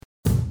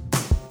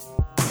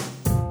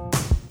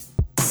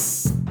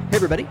Hey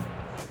everybody,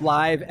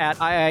 live at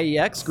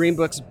IIEX,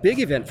 Greenbook's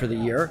big event for the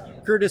year.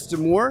 Curtis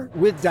D'Amour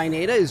with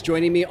Dynata is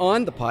joining me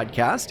on the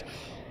podcast.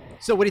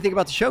 So what do you think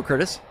about the show,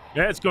 Curtis?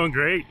 Yeah, it's going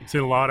great.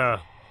 Seen a lot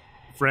of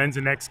friends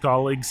and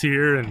ex-colleagues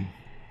here, and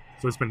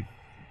so it's been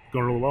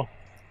going really well.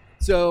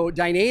 So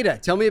Dynata,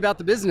 tell me about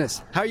the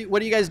business. What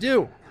do you guys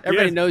do?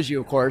 Everybody knows you,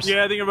 of course.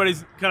 Yeah, I think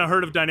everybody's kind of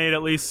heard of Dynata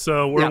at least.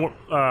 So we're one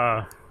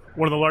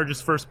of the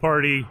largest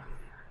first-party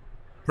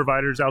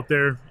providers out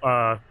there,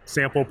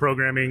 sample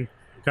programming,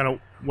 kind of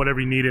whatever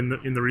you need in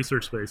the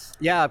research space.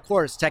 Yeah, of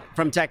course,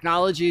 from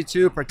technology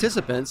to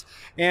participants.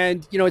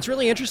 And, it's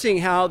really interesting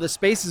how the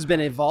space has been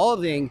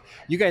evolving.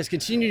 You guys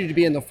continue to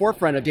be in the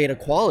forefront of data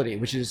quality,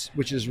 which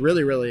is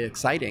really, really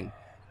exciting.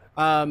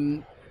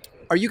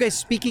 Are you guys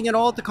speaking at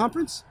all at the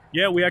conference?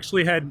 Yeah, we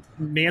actually had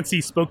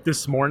Nancy spoke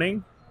this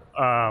morning.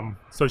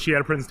 So she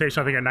had a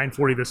presentation, I think, at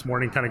 9:40 this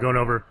morning, kind of going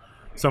over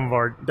some of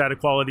our data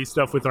quality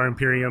stuff with our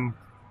Imperium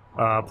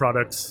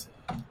products.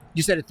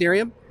 You said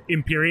Ethereum?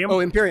 Imperium.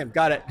 Oh, Imperium.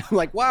 Got it. I'm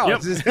like, wow.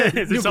 Yep.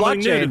 This is something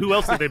new. Who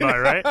else did they buy,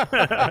 right?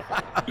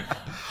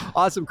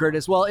 Awesome,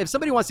 Curtis. Well, if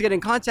somebody wants to get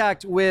in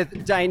contact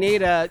with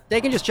Dynata,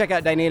 they can just check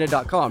out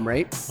dynata.com,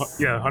 right?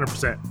 Yeah,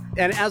 100%.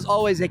 And as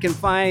always, they can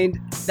find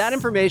that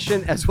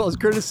information as well as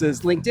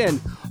Curtis's LinkedIn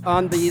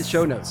on the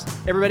show notes.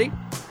 Everybody,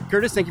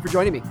 Curtis, thank you for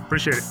joining me.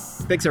 Appreciate it.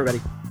 Thanks,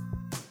 everybody.